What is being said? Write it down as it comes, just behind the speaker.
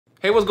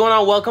Hey, what's going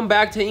on? Welcome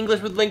back to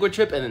English with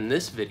LinguaTrip, and in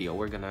this video,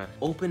 we're gonna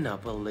open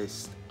up a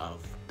list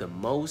of the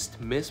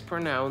most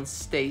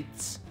mispronounced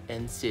states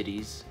and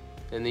cities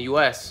in the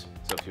US.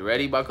 So if you're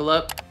ready, buckle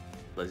up.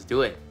 Let's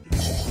do it.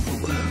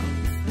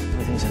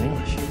 Everything's in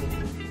English.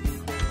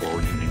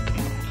 All you need to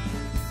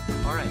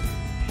know. All right.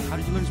 How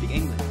did you learn to speak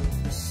English?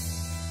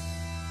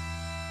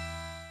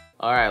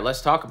 All right,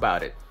 let's talk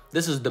about it.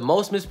 This is the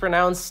most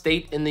mispronounced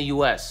state in the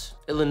US.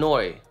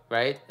 Illinois,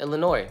 right?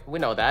 Illinois, we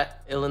know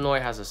that. Illinois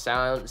has a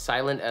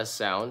silent S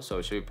sound, so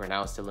it should be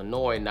pronounced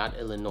Illinois, not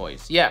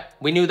Illinois. Yeah,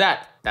 we knew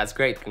that. That's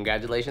great,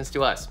 congratulations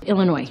to us.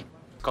 Illinois.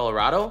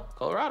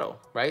 Colorado,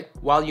 right?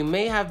 While you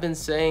may have been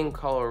saying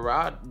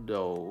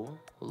Colorado,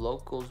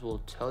 locals will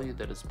tell you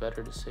that it's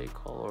better to say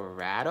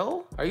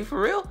Colorado. Are you for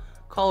real?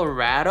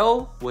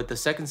 Colorado with the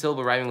second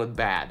syllable rhyming with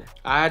bad.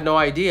 I had no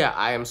idea.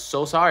 I am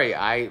so sorry.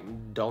 I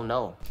don't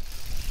know.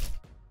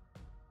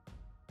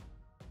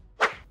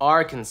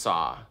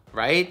 Arkansas,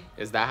 right?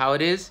 Is that how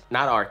it is?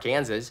 Not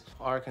Arkansas.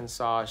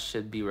 Arkansas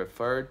should be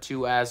referred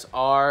to as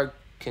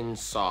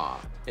Arkansas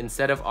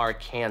instead of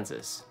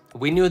Arkansas.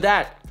 We knew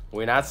that.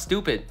 We're not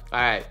stupid. All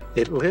right.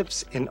 It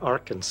lives in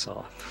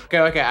Arkansas. Okay,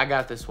 I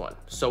got this one.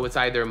 So it's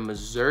either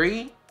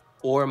Missouri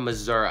or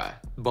Missouri.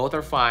 Both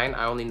are fine.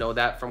 I only know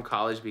that from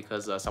college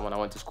because someone I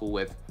went to school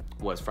with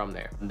was from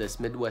there. This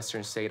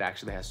Midwestern state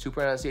actually has two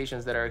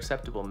pronunciations that are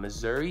acceptable,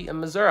 Missouri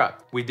and Missouri.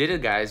 We did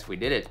it, guys, we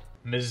did it.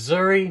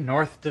 Missouri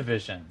North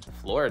Division.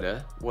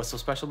 Florida? What's so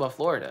special about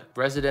Florida?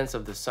 Residents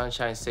of the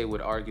Sunshine State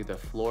would argue that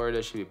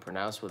Florida should be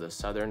pronounced with a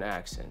southern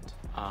accent.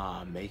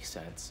 Ah, makes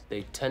sense.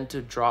 They tend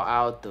to draw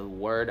out the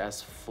word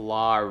as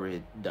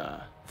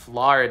Florida.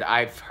 Florida,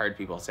 I've heard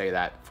people say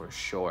that for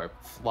sure.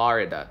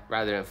 Florida,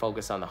 rather than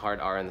focus on the hard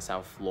R in the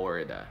sound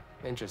Florida.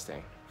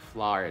 Interesting.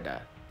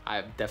 Florida.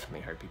 I've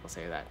definitely heard people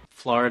say that.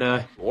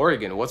 Florida.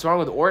 Oregon, what's wrong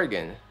with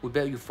Oregon? We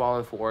bet you've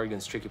fallen for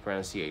Oregon's tricky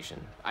pronunciation.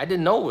 I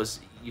didn't know it was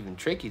even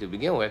tricky to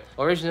begin with.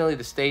 Originally,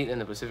 the state in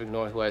the Pacific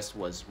Northwest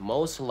was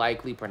most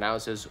likely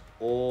pronounced as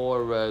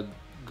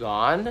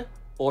Oregon.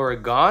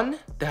 Oregon?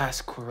 That's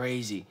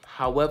crazy.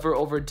 However,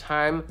 over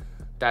time,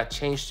 that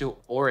changed to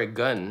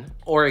Oregon,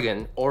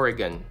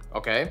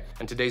 okay?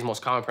 And today's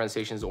most common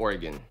pronunciation is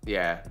Oregon.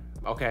 Yeah,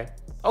 okay,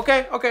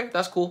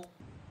 that's cool.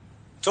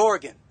 It's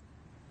Oregon.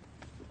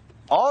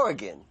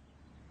 Oregon.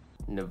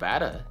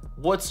 Nevada.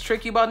 What's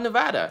tricky about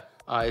Nevada?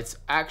 It's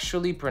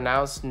actually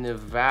pronounced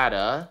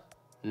Nevada,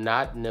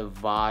 not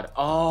Nevada.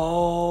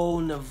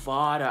 Oh,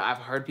 Nevada. I've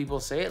heard people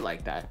say it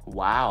like that.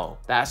 Wow,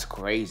 that's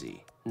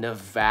crazy.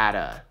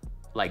 Nevada,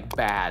 like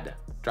bad.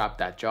 Drop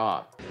that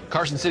jaw.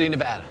 Carson City,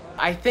 Nevada.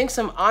 I think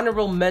some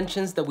honorable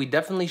mentions that we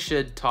definitely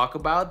should talk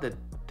about that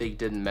they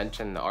didn't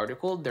mention in the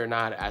article. They're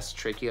not as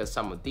tricky as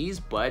some of these,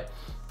 but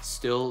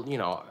still, you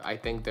know, I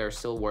think they're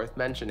still worth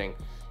mentioning.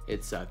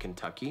 It's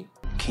Kentucky.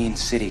 Keene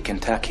City,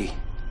 Kentucky.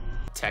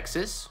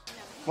 Texas.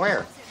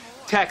 Where?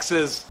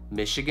 Texas.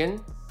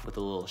 Michigan, with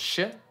a little sh.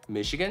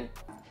 Michigan.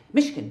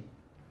 Michigan.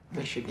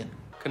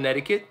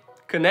 Connecticut.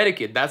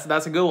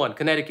 That's a good one.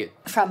 Connecticut.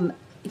 From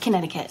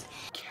Connecticut.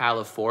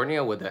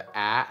 California with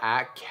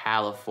a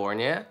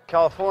California.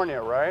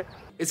 California, right?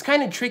 It's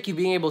kind of tricky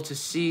being able to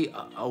see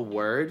a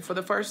word for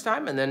the first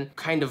time and then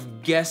kind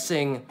of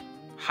guessing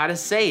how to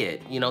say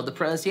it, you know, the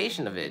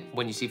pronunciation of it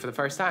when you see it for the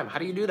first time. How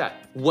do you do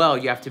that? Well,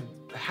 you have to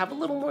have a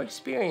little more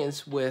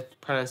experience with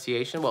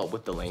pronunciation, well,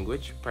 with the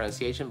language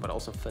pronunciation, but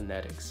also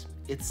phonetics.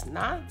 It's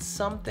not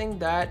something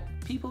that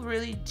people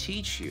really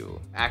teach you.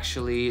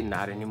 Actually,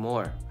 not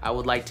anymore. I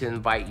would like to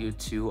invite you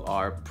to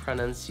our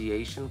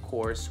pronunciation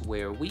course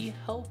where we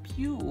help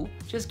you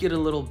just get a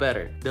little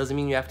better. Doesn't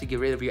mean you have to get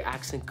rid of your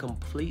accent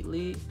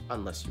completely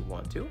unless you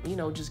want to. You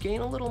know, just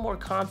gain a little more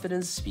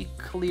confidence, speak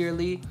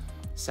clearly,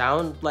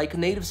 sound like a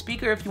native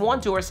speaker if you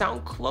want to, or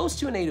sound close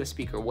to a native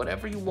speaker,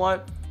 whatever you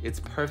want, it's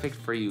perfect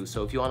for you.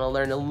 So if you want to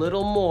learn a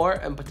little more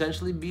and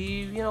potentially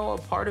be, you know, a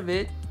part of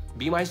it,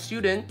 be my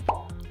student,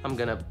 I'm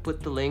gonna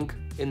put the link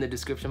in the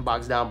description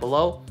box down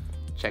below.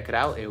 Check it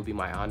out. It will be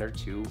my honor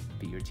to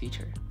be your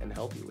teacher and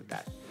help you with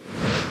that.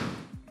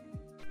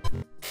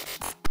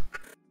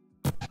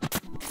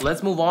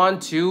 Let's move on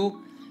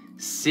to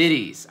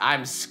cities.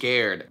 I'm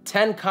scared.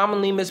 10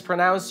 commonly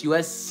mispronounced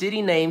US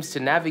city names to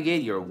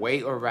navigate your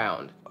way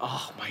around.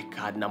 Oh my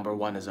God, number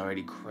one is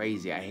already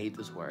crazy. I hate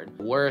this word.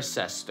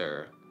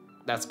 Worcester.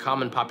 That's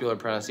common popular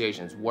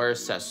pronunciations.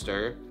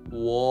 Worcester,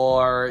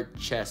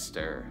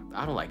 Worcester.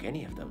 I don't like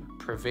any of them.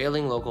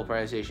 Prevailing local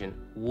pronunciation,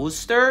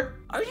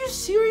 Worcester? Are you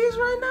serious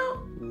right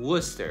now?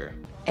 Worcester.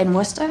 In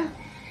Worcester?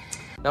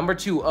 Number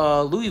two,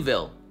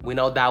 Louisville. We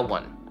know that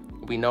one.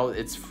 We know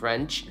it's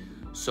French,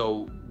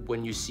 so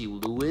when you see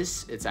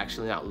Louis, it's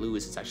actually not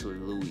Louis, it's actually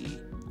Louis.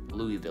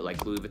 Louisville,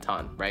 like Louis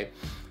Vuitton, right?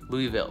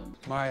 Louisville.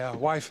 My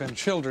wife and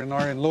children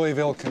are in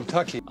Louisville,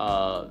 Kentucky.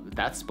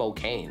 That's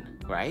Spokane,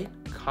 right?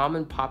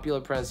 Common popular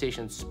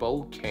pronunciation,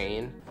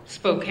 Spokane.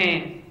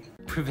 Spokane.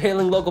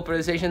 Prevailing local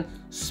pronunciation,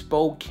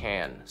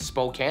 Spokane.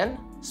 Spokane?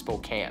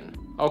 Spokane.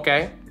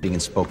 Okay. Being in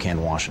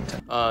Spokane,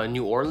 Washington.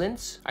 New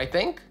Orleans, I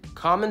think.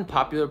 Common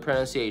popular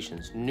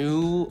pronunciations,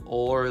 New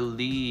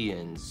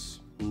Orleans.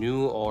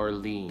 New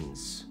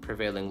Orleans.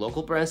 Prevailing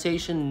local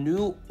pronunciation,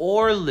 New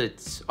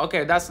Orleans.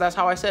 Okay, that's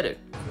how I said it.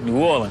 New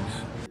Orleans.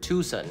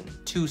 Tucson,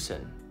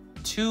 Tucson,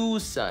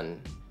 Tucson,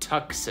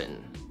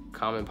 Tucson.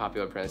 Common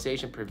popular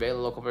pronunciation,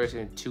 prevailing local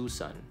pronunciation,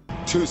 Tucson.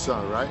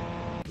 Tucson, right?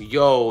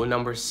 Yo,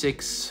 number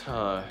 6,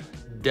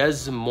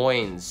 Des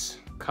Moines.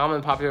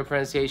 Common popular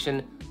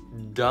pronunciation,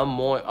 Des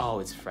Moines. Oh,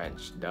 it's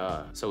French,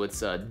 duh. So it's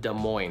Des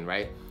Moines,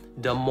 right?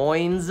 Des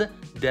Moines,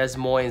 Des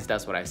Moines,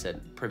 that's what I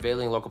said.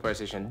 Prevailing local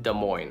pronunciation, Des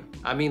Moines.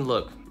 I mean,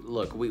 look,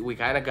 we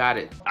kind of got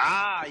it.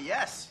 Ah,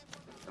 yes.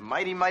 The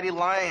mighty, mighty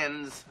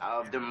lions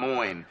of Des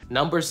Moines.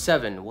 Number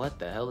 7, what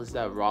the hell is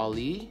that?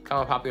 Raleigh?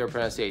 Common popular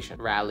pronunciation,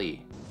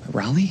 Raleigh.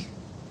 Raleigh?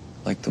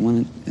 Like the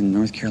one in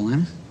North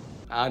Carolina?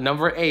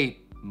 Number 8,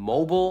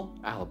 Mobile,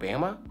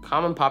 Alabama.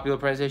 Common popular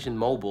pronunciation,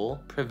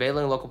 Mobile.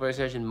 Prevailing local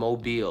pronunciation,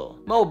 Mobile.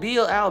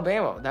 Mobile,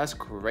 Alabama. That's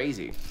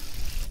crazy.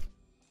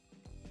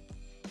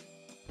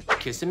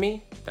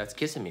 Kissimmee? That's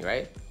Kissimmee,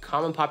 right?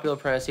 Common popular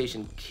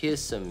pronunciation,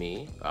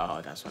 Kissimmee.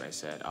 Oh, that's what I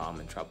said. Oh, I'm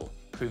in trouble.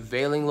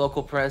 Prevailing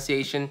local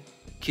pronunciation,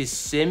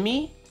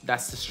 Kissimmee?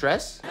 That's the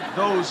stress?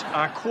 Those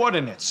are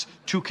coordinates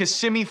to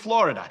Kissimmee,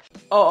 Florida.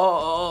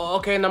 Oh,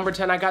 okay, number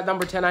 10. I got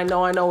number 10. I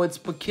know, it's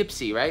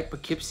Poughkeepsie, right?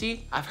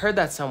 Poughkeepsie? I've heard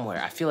that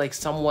somewhere. I feel like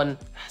someone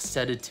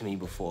said it to me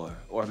before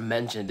or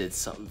mentioned it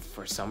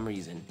for some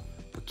reason.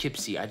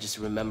 Poughkeepsie, I just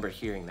remember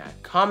hearing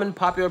that. Common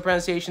popular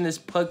pronunciation is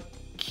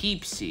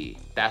Poughkeepsie.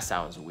 That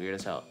sounds weird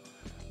as hell.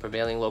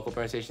 Prevailing local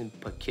pronunciation,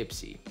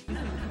 Poughkeepsie.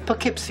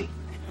 Poughkeepsie,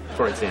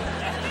 for example.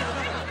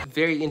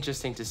 Very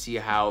interesting to see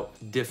how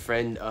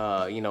different,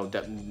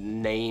 the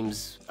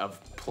names of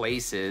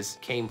places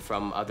came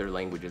from other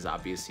languages,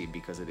 obviously,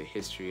 because of the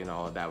history and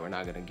all of that. We're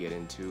not gonna get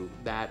into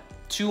that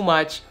too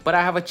much, but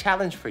I have a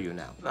challenge for you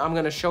now. I'm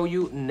gonna show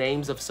you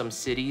names of some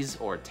cities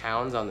or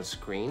towns on the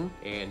screen,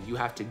 and you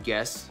have to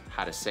guess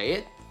how to say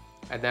it,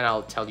 and then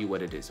I'll tell you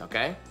what it is,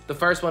 okay? The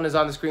first one is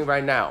on the screen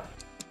right now.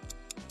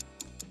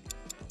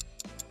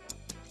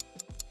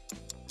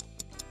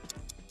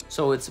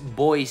 So it's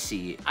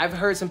Boise. I've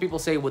heard some people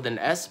say with an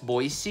S,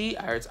 Boise.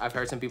 I've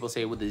heard some people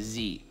say with a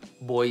Z,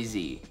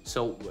 Boise.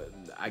 So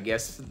I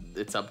guess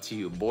it's up to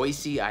you.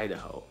 Boise,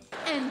 Idaho.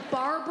 And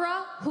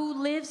Barbara,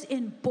 who lives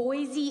in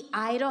Boise,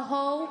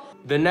 Idaho.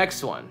 The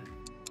next one.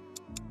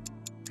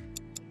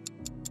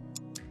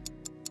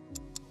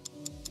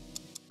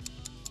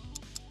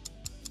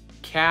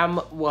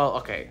 Well,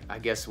 okay, I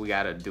guess we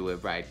gotta do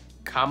it right.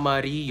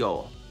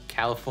 Camarillo,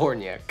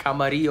 California.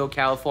 Camarillo,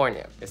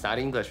 California. It's not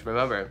English,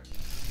 remember.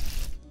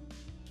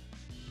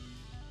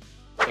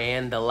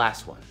 And the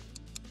last one.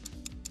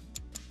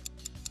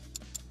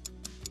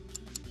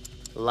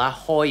 La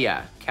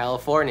Jolla,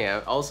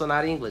 California. Also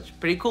not English.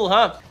 Pretty cool,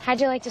 huh?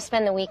 How'd you like to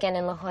spend the weekend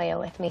in La Jolla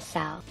with me,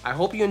 Sal? I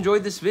hope you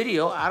enjoyed this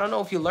video. I don't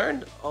know if you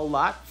learned a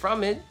lot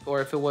from it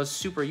or if it was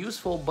super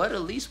useful, but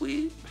at least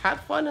we had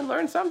fun and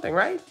learned something,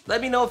 right?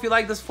 Let me know if you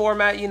like this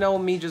format,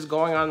 me just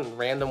going on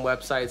random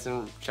websites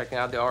and checking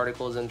out the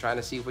articles and trying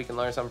to see if we can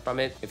learn something from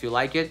it. If you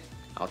like it,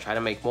 I'll try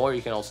to make more.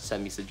 You can also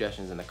send me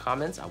suggestions in the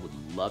comments. I would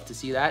love to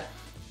see that.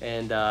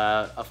 And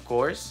of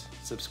course,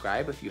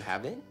 subscribe if you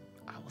haven't.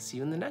 I will see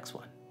you in the next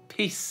one.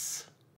 Peace.